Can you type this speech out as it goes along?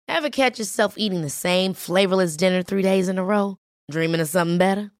Ever catch yourself eating the same flavorless dinner 3 days in a row? Dreaming of something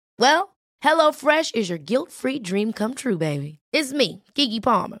better? Well, HelloFresh is your guilt-free dream come true, baby. It's me, Keke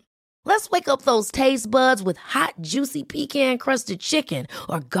Palmer. Let's wake up those taste buds with hot, juicy pecan-crusted chicken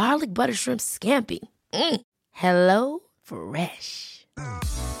or garlic butter shrimp scampi. Hello Fresh.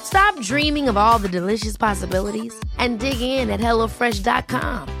 Stop dreaming of all the delicious possibilities and dig in at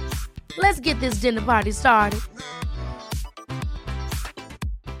HelloFresh.com. Let's get this dinner party started.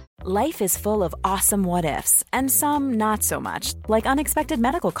 Life is full of awesome what-ifs, and some not so much, like unexpected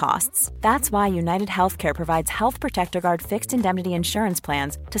medical costs. That's why United Healthcare provides Health Protector Guard fixed indemnity insurance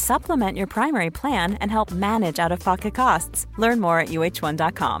plans to supplement your primary plan and help manage out-of-pocket costs. Learn more at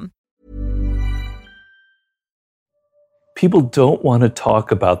UH1.com. People don't want to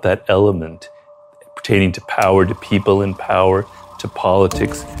talk about that element pertaining to power, to people in power, to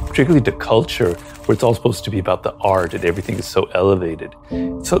politics, particularly to culture, where it's all supposed to be about the art and everything is so elevated.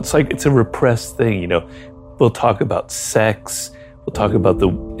 So it's like it's a repressed thing, you know. We'll talk about sex, we'll talk about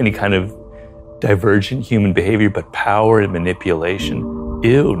any kind of divergent human behavior, but power and manipulation,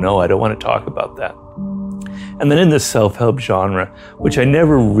 ew, no, I don't want to talk about that. And then in the self-help genre, which I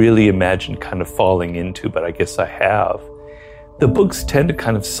never really imagined kind of falling into, but I guess I have, the books tend to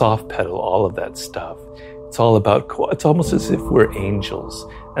kind of soft pedal all of that stuff. It's all about, it's almost as if we're angels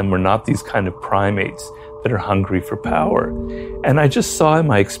and we're not these kind of primates that are hungry for power. And I just saw in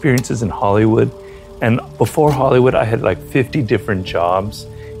my experiences in Hollywood, and before Hollywood, I had like 50 different jobs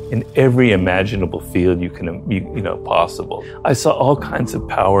in every imaginable field you know, possible. I saw all kinds of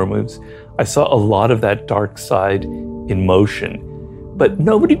power moves. I saw a lot of that dark side in motion, but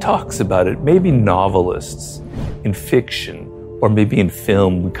nobody talks about it. Maybe novelists in fiction or maybe in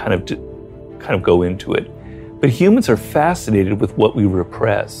film, we kind of go into it. But humans are fascinated with what we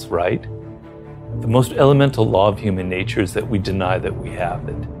repress, right? The most elemental law of human nature is that we deny that we have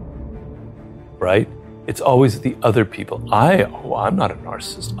it, right? It's always the other people. I'm not a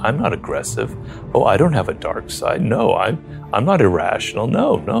narcissist. I'm not aggressive. Oh, I don't have a dark side. No, I'm not irrational.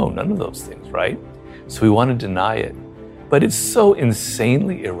 No, none of those things, right? So we want to deny it. But it's so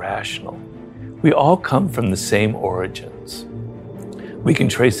insanely irrational. We all come from the same origins. We can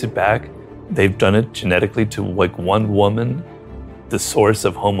trace it back. They've done it genetically to like one woman, the source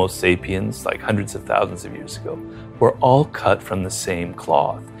of Homo sapiens, like hundreds of thousands of years ago. We're all cut from the same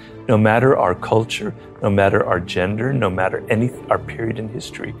cloth. No matter our culture, no matter our gender, no matter our period in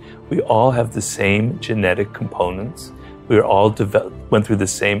history, we all have the same genetic components. We are all went through the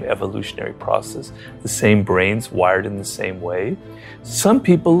same evolutionary process, the same brains wired in the same way. Some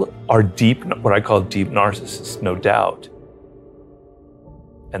people are deep, what I call deep narcissists, no doubt.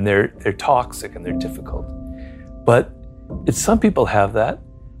 And they're toxic and they're difficult. But if some people have that,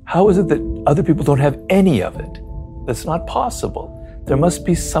 how is it that other people don't have any of it? That's not possible. There must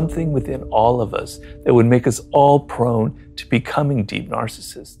be something within all of us that would make us all prone to becoming deep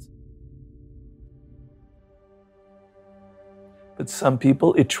narcissists. But some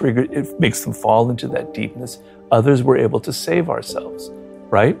people, it makes them fall into that deepness. Others were able to save ourselves,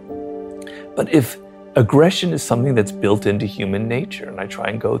 right? But if aggression is something that's built into human nature, and I try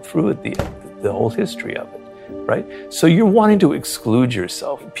and go through it, the whole history of it, right? So you're wanting to exclude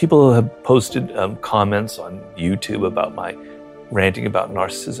yourself. People have posted comments on YouTube about my ranting about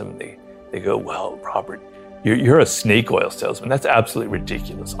narcissism. They go, well, Robert, you're a snake oil salesman. That's absolutely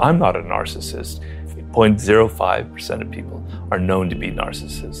ridiculous. I'm not a narcissist. 0.05% of people are known to be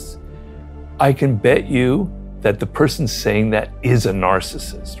narcissists. I can bet you that the person saying that is a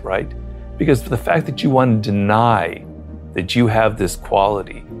narcissist, right? Because the fact that you want to deny that you have this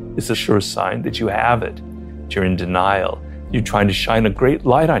quality is a sure sign that you have it. That you're in denial. You're trying to shine a great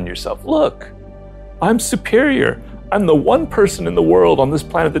light on yourself. Look, I'm superior. I'm the one person in the world on this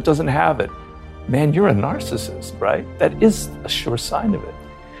planet that doesn't have it. Man, you're a narcissist, right? That is a sure sign of it.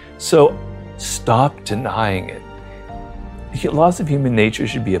 So stop denying it. Laws of Human Nature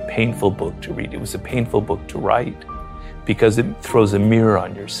should be a painful book to read. It was a painful book to write because it throws a mirror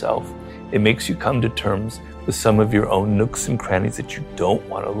on yourself. It makes you come to terms with some of your own nooks and crannies that you don't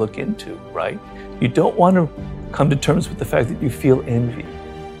want to look into, right? You don't want to come to terms with the fact that you feel envy.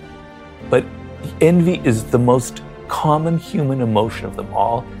 But envy is the most common human emotion of them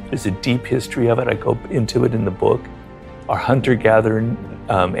all. There's a deep history of it. I go into it in the book. Our hunter-gatherer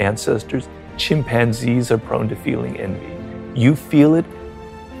ancestors, chimpanzees are prone to feeling envy. You feel it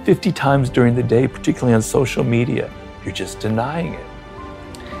 50 times during the day, particularly on social media. You're just denying it.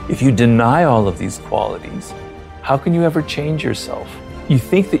 If you deny all of these qualities, how can you ever change yourself? You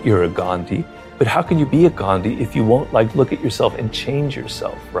think that you're a Gandhi, but how can you be a Gandhi if you won't look at yourself and change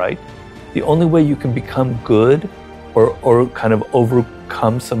yourself, right? The only way you can become good or kind of overcome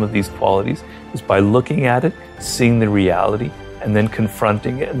overcome some of these qualities is by looking at it, seeing the reality, and then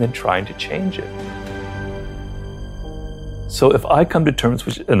confronting it, and then trying to change it. So if I come to terms,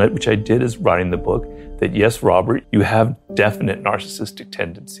 which I did as writing the book, that yes, Robert, you have definite narcissistic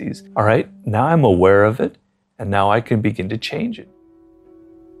tendencies. All right, now I'm aware of it, and now I can begin to change it.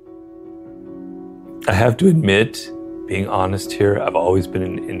 I have to admit, being honest here, I've always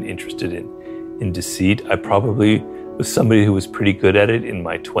been interested in deceit. I probably was somebody who was pretty good at it in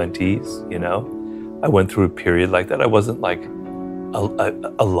my 20s, you know. I went through a period like that. I wasn't like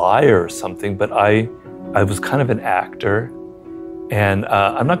a liar or something, but I was kind of an actor. And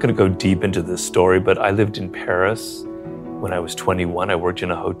I'm not going to go deep into this story, but I lived in Paris when I was 21. I worked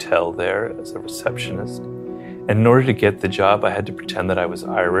in a hotel there as a receptionist. And in order to get the job, I had to pretend that I was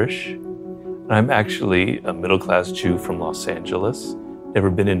Irish. And I'm actually a middle-class Jew from Los Angeles. Never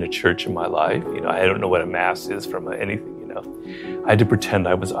been in a church in my life. You know, I don't know what a mass is from anything, you know. I had to pretend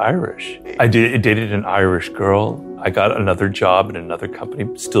I was Irish. I dated an Irish girl. I got another job in another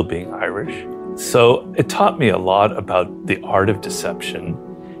company, still being Irish. So it taught me a lot about the art of deception.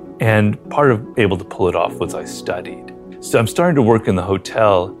 And part of able to pull it off was I studied. So I'm starting to work in the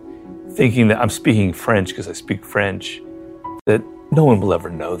hotel thinking that I'm speaking French because I speak French, that no one will ever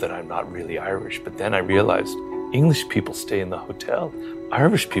know that I'm not really Irish. But then I realized English people stay in the hotel,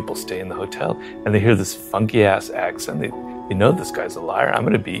 Irish people stay in the hotel, and they hear this funky ass accent. They know this guy's a liar. I'm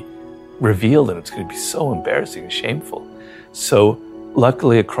going to be revealed, and it's going to be so embarrassing and shameful. So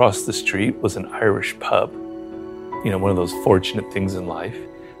luckily across the street was an Irish pub, you know, one of those fortunate things in life.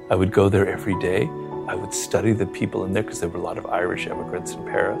 I would go there every day. I would study the people in there because there were a lot of Irish immigrants in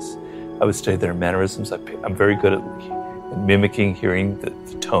Paris. I would study their mannerisms. I'm very good at mimicking, hearing the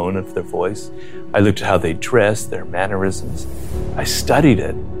tone of their voice. I looked at how they dressed, their mannerisms. I studied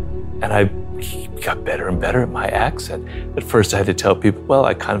it, and I got better and better at my accent. At first I had to tell people, well,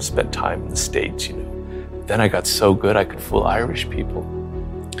 I kind of spent time in the States, you know. Then I got so good I could fool Irish people.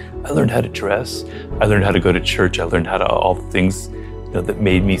 I learned how to dress. I learned how to go to church. I learned how to all the things, you know, that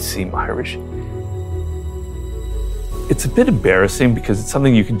made me seem Irish. It's a bit embarrassing because it's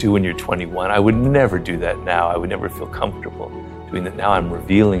something you can do when you're 21. I would never do that now. I would never feel comfortable doing that now. I'm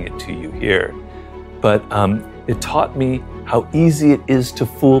revealing it to you here. But it taught me how easy it is to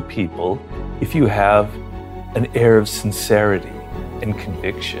fool people if you have an air of sincerity and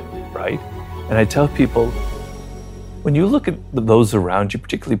conviction, right? And I tell people, when you look at those around you,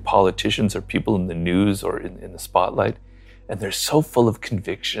 particularly politicians or people in the news or in the spotlight, and they're so full of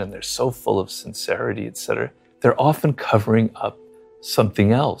conviction and they're so full of sincerity, etc., they're often covering up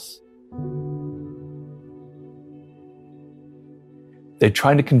something else. They're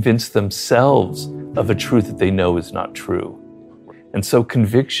trying to convince themselves of a truth that they know is not true. And so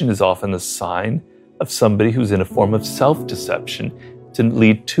conviction is often a sign of somebody who's in a form of self-deception to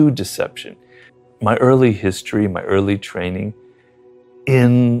lead to deception. My early history, my early training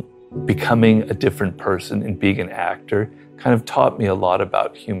in becoming a different person, in being an actor, kind of taught me a lot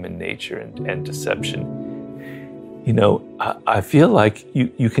about human nature and deception. You know, I feel like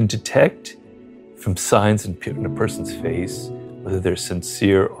you can detect from signs in a person's face whether they're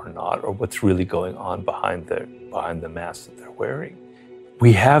sincere or not, or what's really going on behind the mask that they're wearing.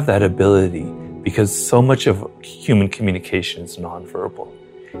 We have that ability because so much of human communication is nonverbal.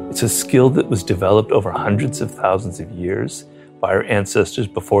 It's a skill that was developed over hundreds of thousands of years by our ancestors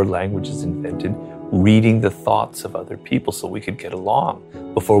before language is invented, reading the thoughts of other people so we could get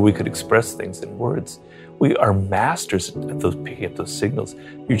along, before we could express things in words. We are masters at picking up those signals.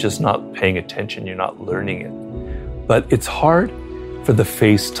 You're just not paying attention, you're not learning it. But it's hard for the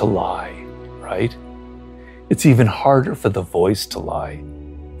face to lie, right? It's even harder for the voice to lie.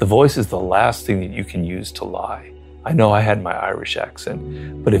 The voice is the last thing that you can use to lie. I know I had my Irish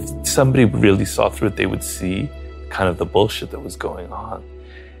accent, but if somebody really saw through it, they would see kind of the bullshit that was going on.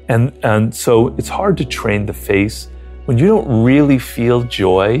 And so it's hard to train the face when you don't really feel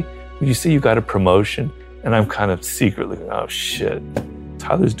joy. When you see you got a promotion, and I'm kind of secretly, oh shit,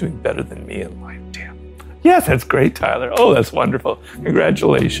 Tyler's doing better than me. And I'm like, damn, yes, that's great, Tyler. Oh, that's wonderful.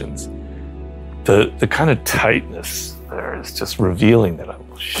 Congratulations. The kind of tightness there is just revealing that,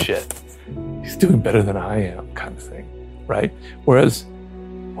 oh shit, he's doing better than I am, kind of thing, right? Whereas,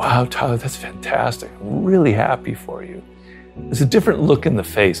 wow, Tyler, that's fantastic. I'm really happy for you. There's a different look in the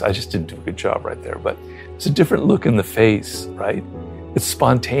face. I just didn't do a good job right there, but there's a different look in the face, right? It's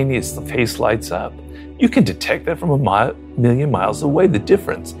spontaneous. The face lights up. You can detect that from a million miles away, the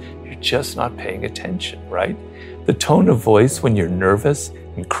difference. You're just not paying attention, right? The tone of voice when you're nervous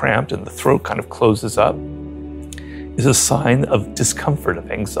and cramped and the throat kind of closes up is a sign of discomfort, of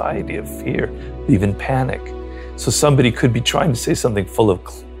anxiety, of fear, even panic. So somebody could be trying to say something full of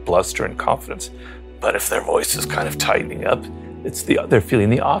bluster and confidence, but if their voice is kind of tightening up, they're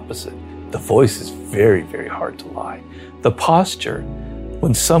feeling the opposite. The voice is very, very hard to lie. The posture,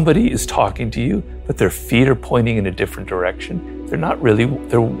 when somebody is talking to you, but their feet are pointing in a different direction,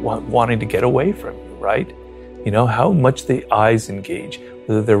 they're wanting to get away from you, right? You know, how much the eyes engage,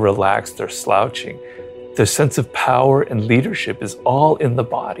 whether they're relaxed, they're slouching. The sense of power and leadership is all in the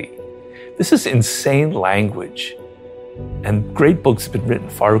body. This is insane language. And great books have been written,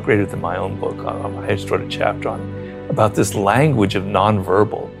 far greater than my own book. I just wrote a chapter on it, about this language of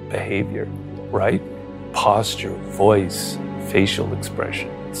nonverbal behavior, right? Posture, voice, facial expression,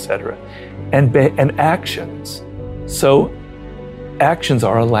 etc. And actions. So actions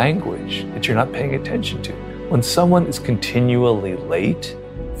are a language that you're not paying attention to. When someone is continually late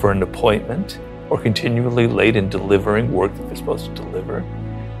for an appointment or continually late in delivering work that they're supposed to deliver,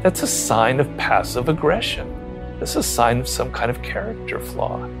 that's a sign of passive aggression. That's a sign of some kind of character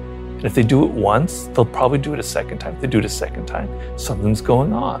flaw. And if they do it once, they'll probably do it a second time. If they do it a second time, something's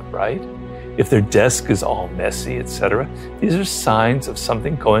going on, right? If their desk is all messy, etc., these are signs of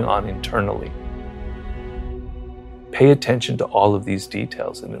something going on internally. Pay attention to all of these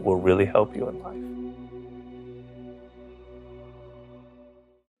details and it will really help you in life.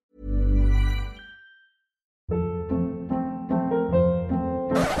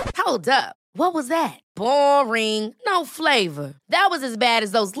 Hold up. What was that? Boring. No flavor. That was as bad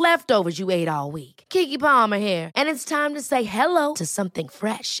as those leftovers you ate all week. Keke Palmer here. And it's time to say hello to something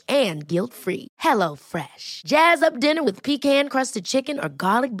fresh and guilt-free. Hello Fresh. Jazz up dinner with pecan-crusted chicken or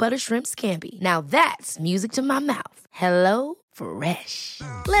garlic butter shrimp scampi. Now that's music to my mouth. Hello Fresh.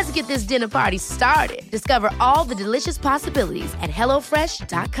 Let's get this dinner party started. Discover all the delicious possibilities at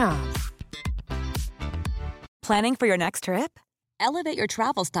HelloFresh.com. Planning for your next trip? Elevate your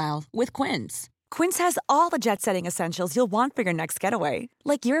travel style with Quince. Quince has all the jet-setting essentials you'll want for your next getaway,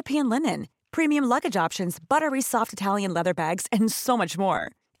 like European linen, premium luggage options, buttery soft Italian leather bags, and so much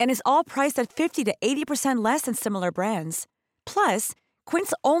more. And is all priced at 50 to 80% less than similar brands. Plus,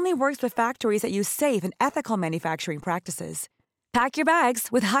 Quince only works with factories that use safe and ethical manufacturing practices. Pack your bags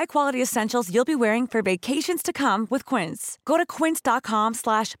with high-quality essentials you'll be wearing for vacations to come with Quince. Go to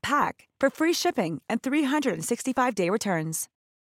quince.com/pack for free shipping and 365-day returns.